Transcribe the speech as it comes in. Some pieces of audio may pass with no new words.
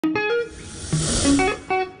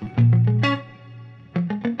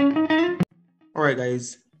All right,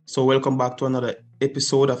 guys. So welcome back to another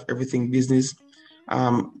episode of Everything Business.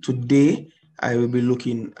 Today, I will be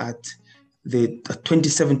looking at the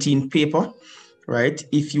 2017 paper, right?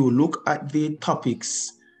 If you look at the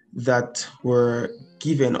topics that were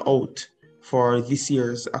given out for this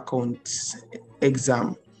year's accounts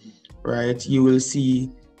exam, right, you will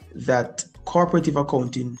see that cooperative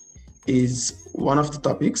accounting is one of the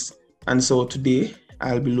topics. And so today,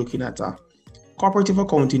 I'll be looking at a cooperative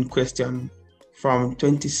accounting question from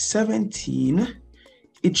 2017.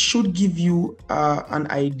 It should give you an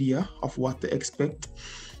idea of what to expect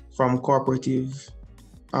from a cooperative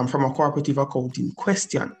accounting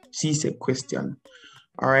question, CSEC question.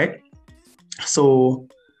 All right. So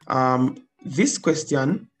this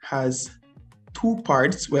question has two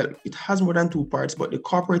parts. Well, it has more than two parts, but the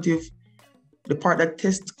part that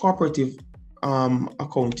tests cooperative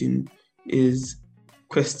accounting is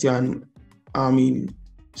section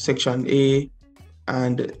A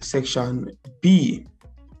and section B,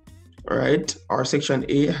 right? Or section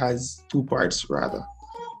A has two parts rather,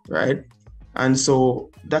 right? And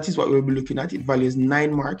so that is what we'll be looking at. It values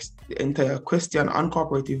 9 marks. The entire question on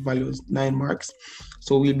cooperative values 9 marks.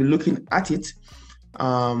 So we'll be looking at it,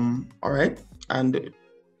 all right? And,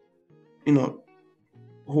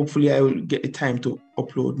 hopefully I will get the time to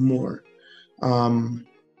upload more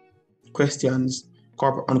questions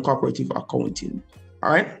on cooperative accounting,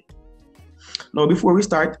 all right? Now, before we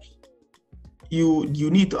start, you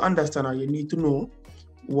need to understand, or you need to know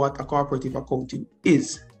what a cooperative accounting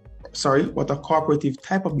is. What a cooperative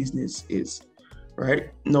type of business is, right?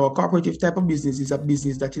 Now, a cooperative type of business is a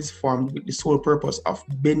business that is formed with the sole purpose of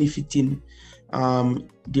benefiting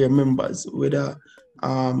their members, whether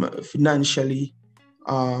financially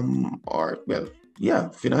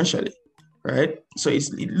financially, right? So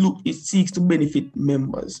it seeks to benefit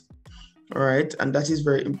members, all right? And that is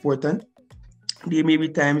very important. There may be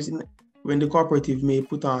times when the cooperative may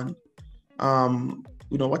put on,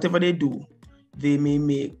 whatever they do, they may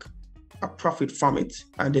make a profit from it,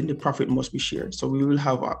 and then the profit must be shared. So we will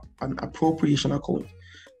have an appropriation account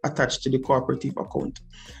attached to the cooperative account.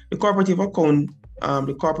 The cooperative account,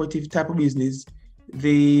 the cooperative type of business, they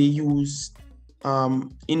use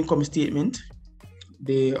income statement.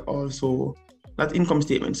 They also, income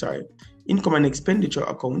and expenditure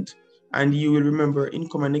account. And you will remember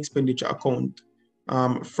income and expenditure account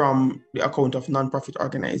from the account of nonprofit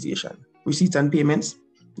organization. Receipts and payments,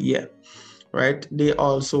 yeah, right? They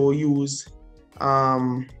also use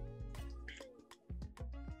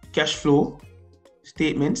cash flow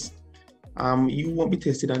statements. You won't be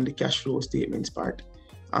tested on the cash flow statements part.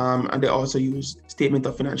 And they also use statement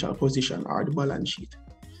of financial position, or the balance sheet,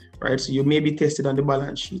 right? So you may be tested on the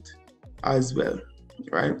balance sheet as well,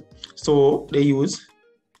 right? So they use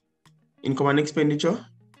income and expenditure,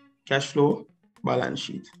 cash flow, balance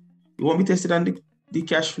sheet. You won't be tested on the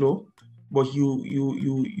cash flow, but you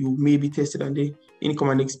may be tested on the income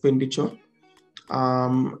and expenditure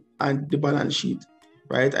and the balance sheet,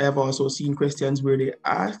 right? I have also seen questions where they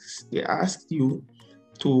asked you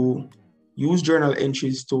to use journal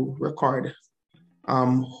entries to record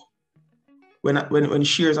when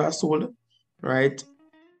shares are sold, right?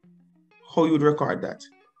 How you would record that,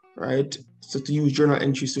 right? So to use journal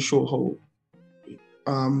entries to show how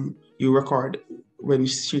you record when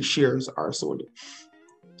shares are sold,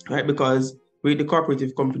 right? Because with the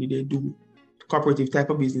cooperative company, cooperative type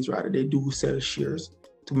of business rather, they do sell shares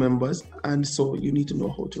to members, and so you need to know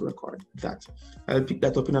how to record that. I'll pick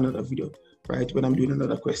that up in another video, right, when I'm doing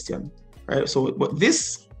another question, right? So, but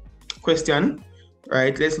this question,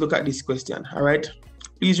 right, let's look at this question, all right?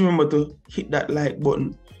 Please remember to hit that like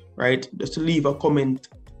button, right? Just to leave a comment,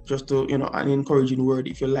 just to, an encouraging word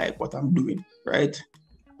if you like what I'm doing, right?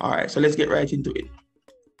 All right, so let's get right into it.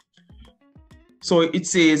 So it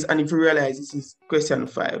says, and if you realize this is question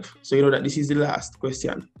 5, so you know that this is the last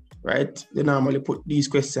question, right? They normally put these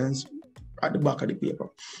questions at the back of the paper.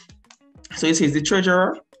 So it says, the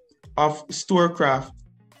treasurer of Storecraft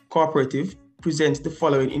Cooperative presents the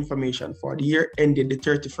following information for the year ended the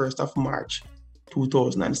 31st of March,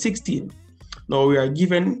 2016. Now we are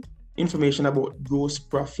given information about gross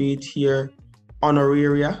profit here,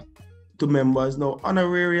 honoraria to members. Now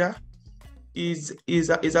honoraria is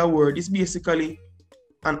a word. It's basically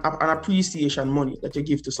an appreciation money that you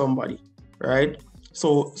give to somebody, right?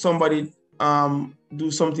 So somebody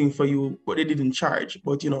do something for you, but they didn't charge,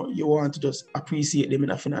 but you want to just appreciate them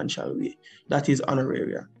in a financial way. That is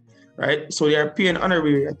honoraria, right? So they are paying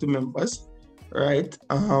honoraria to members, right?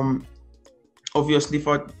 Obviously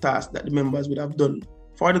for tasks that the members would have done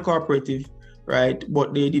for the cooperative, right?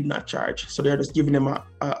 But they did not charge. So they're just giving them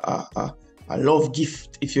a love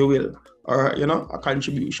gift, if you will, or a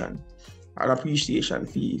contribution, an appreciation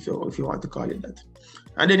fee, if you want to call it that.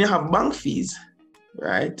 And then you have bank fees,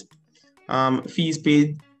 right? Fees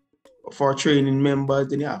paid for training members.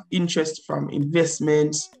 Then you have interest from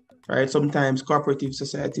investments, right? Sometimes cooperative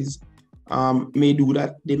societies may do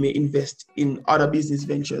that. They may invest in other business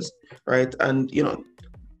ventures, right? And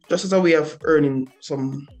just as a way of earning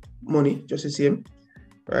some money, just the same,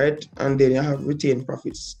 right? And then you have retained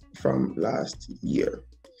profits from last year.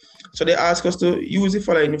 So they ask us to use the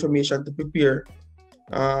following information to prepare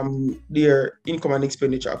their income and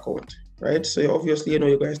expenditure account, right? So obviously, you're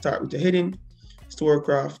going to start with the heading,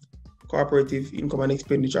 Storecraft, Cooperative Income and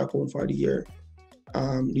Expenditure Account for the year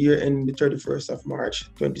ending the 31st of March,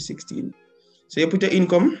 2016. So you put your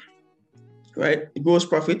income, right? The gross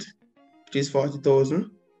profit, which is 40,000,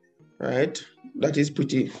 right? That is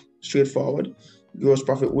pretty straightforward. Gross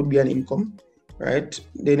profit would be an income, right?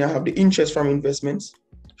 Then you have the interest from investments,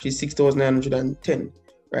 which is 6,910,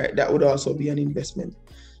 right? That would also be an investment,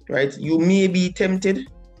 right? You may be tempted,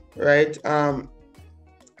 right, to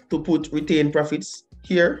put retained profits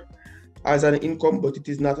here as an income, but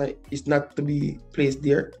it's not to be placed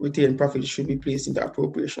there. Retained profits should be placed in the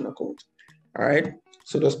appropriation account. All right,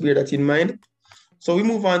 so just bear that in mind. So we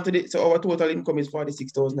move on to so our total income is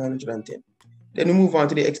 46,910. Then we move on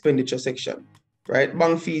to the expenditure section, right?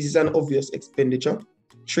 Bank fees is an obvious expenditure.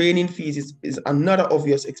 Training fees is another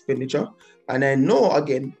obvious expenditure. And I know,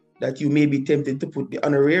 again, that you may be tempted to put the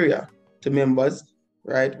honoraria to members,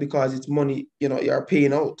 right? Because it's money, you're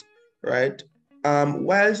paying out, right?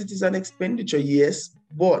 Whilst it is an expenditure, yes,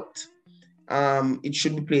 but it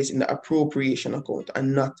should be placed in the appropriation account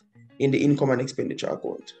and not in the income and expenditure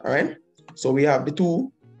account, all right? So we have the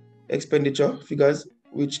two expenditure figures,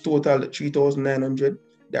 which total 3,900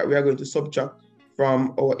 that we are going to subtract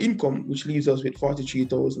from our income, which leaves us with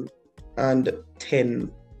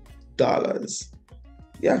 $43,010.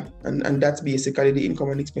 Yeah, and that's basically the income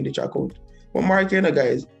and expenditure account. But mark,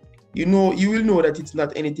 guys, you will know that it's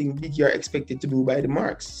not anything big you're expected to do by the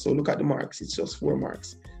marks. So look at the marks, it's just 4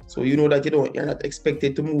 marks. So you know that you're not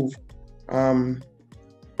expected to move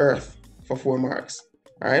earth for 4 marks.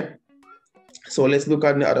 All right. So let's look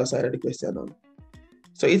at the other side of the question now.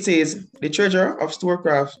 So it says the treasurer of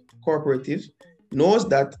Storecraft Cooperative knows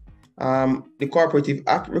that the Cooperative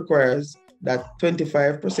Act requires that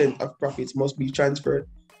 25% of profits must be transferred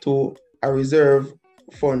to a reserve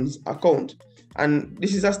funds account. And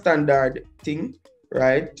this is a standard thing,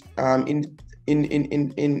 right?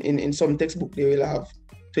 In some textbook, they will have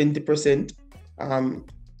 20%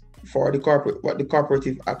 for the what the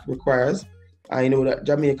Cooperative Act requires. I know that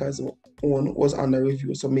Jamaica's own was under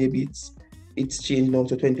review, so maybe it's changed now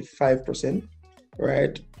to 25%,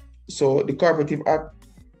 right? So the Cooperative Act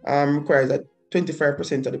requires that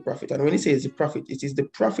 25% of the profit. And when it says the profit, it is the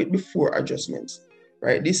profit before adjustments,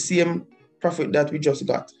 right? This same profit that we just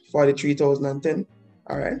got, 43,010,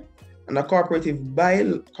 all right? And the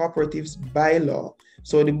cooperativ's bylaw.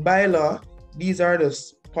 So the bylaw, these are the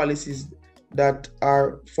policies that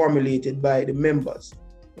are formulated by the members,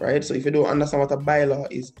 right? So if you don't understand what a bylaw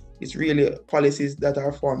is, it's really policies that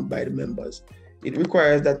are formed by the members. It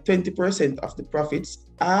requires that 20% of the profits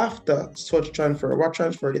after such transfer, what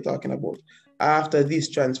transfer are they talking about? After this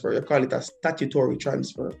transfer, you call it a statutory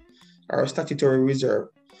transfer or a statutory reserve,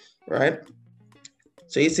 right?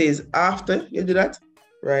 So it says after you do that,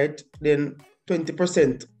 right, then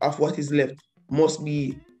 20% of what is left must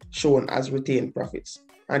be shown as retained profits.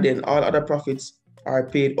 And then all other profits are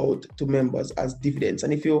paid out to members as dividends.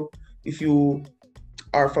 And if you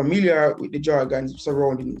are familiar with the jargon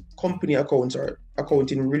surrounding company accounts or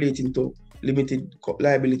accounting relating to limited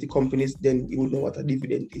liability companies, then you would know what a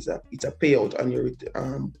dividend is. It's a payout on your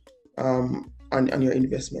on your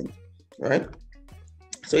investment, right?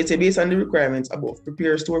 So it's based on the requirements above.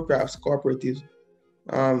 Prepare Storecraft's cooperative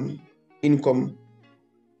income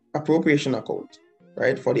appropriation account,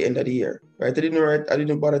 right, for the end of the year, right? I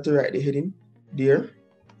didn't bother to write the heading there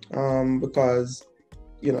because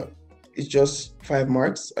it's just 5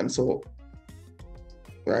 marks, and so,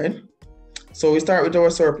 right? So we start with our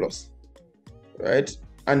surplus, right?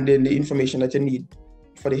 And then the information that you need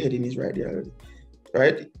for the heading is right there already,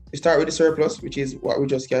 right? We start with the surplus, which is what we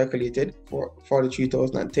just calculated for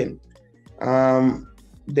 43,010.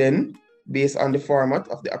 Then, based on the format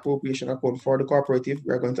of the appropriation account for the cooperative,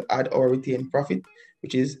 we're going to add our retained profit,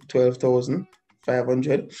 which is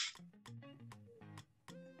 12,500.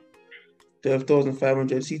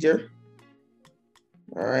 12,500 see there.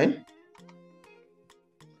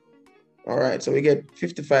 All right, so we get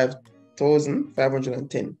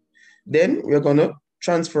 55,510. Then we're gonna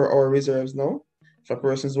transfer our reserves now, for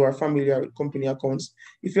persons who are familiar with company accounts.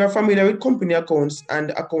 If you are familiar with company accounts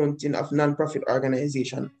and accounting of non-profit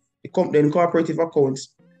organization, then cooperative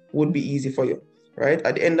accounts would be easy for you, right?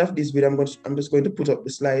 At the end of this video, I'm just going to put up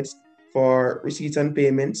the slides for receipts and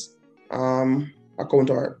payments,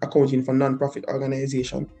 accounting for non-profit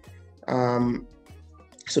organization,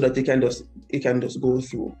 so that you can just go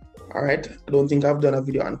through. All right. I don't think I've done a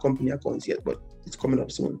video on company accounts yet, but it's coming up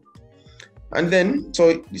soon. And then,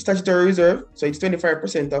 so the statutory reserve, so it's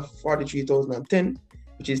 25% of 43,010,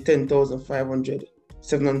 which is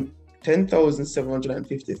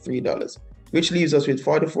 $10,753, which leaves us with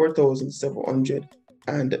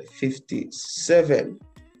 44,757,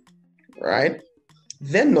 right?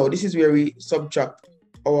 Then now, this is where we subtract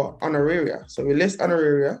our honoraria. So we less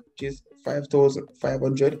honoraria, which is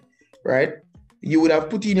 5,500, right? You would have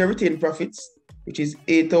put in your retained profits, which is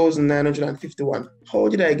 8,951. How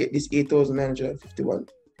did I get this 8,951,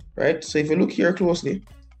 right? So if you look here closely,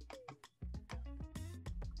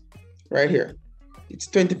 right here, it's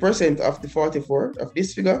 20% of the 44 of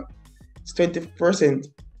this figure. It's 20%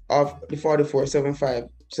 of the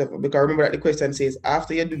 44,757, because remember that the question says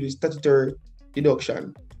after you do the statutory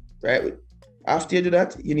deduction, right? After you do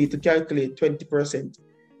that, you need to calculate 20%,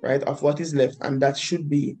 right, of what is left, and that should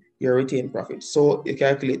be your retained profit. So you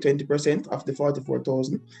calculate 20% of the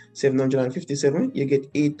 44,757, you get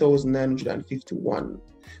 8,951.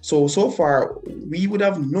 So far, we would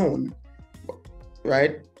have known,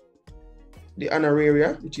 right, the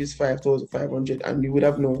honoraria, which is 5,500, and we would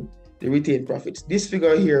have known the retained profits. This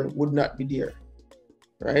figure here would not be there,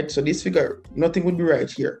 right? So this figure, nothing would be right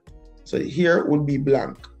here. So here would be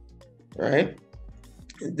blank, right?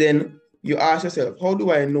 Then you ask yourself, how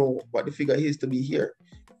do I know what the figure is to be here,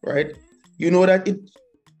 right? You know that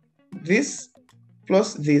this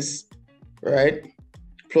plus this, right,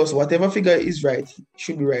 plus whatever figure is right,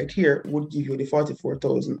 should be right here, would give you the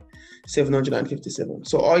 44,757.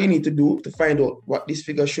 So all you need to do to find out what this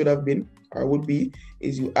figure should have been or would be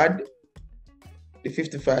is you add the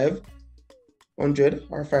 5,500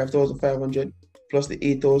 or 5,500 plus the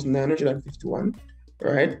 8,951,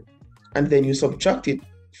 right? And then you subtract it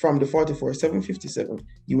from the 44,757.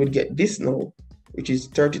 You would get this now, which is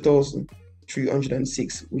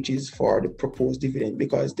 30,306, which is for the proposed dividend,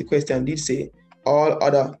 because the question did say all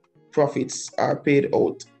other profits are paid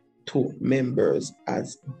out to members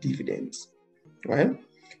as dividends, right?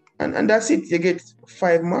 And that's it. You get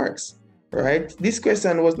 5 marks, right? This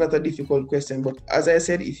question was not a difficult question, but as I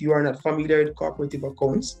said, if you are not familiar with cooperative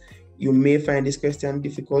accounts, you may find this question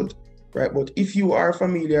difficult, right? But if you are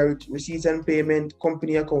familiar with receipts and payment,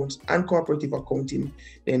 company accounts, and cooperative accounting,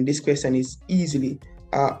 then this question is easily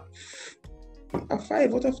a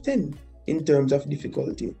 5 out of 10 in terms of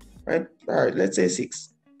difficulty, right? All right, let's say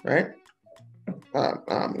 6, right?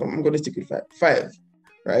 I'm going to stick with 5,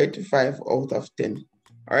 right? 5 out of 10.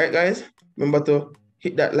 All right, guys, remember to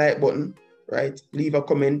hit that like button, right? Leave a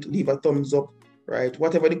comment, leave a thumbs up, right?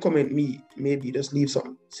 Whatever the comment may be, just leave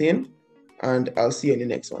something saying, and I'll see you in the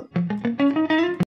next one.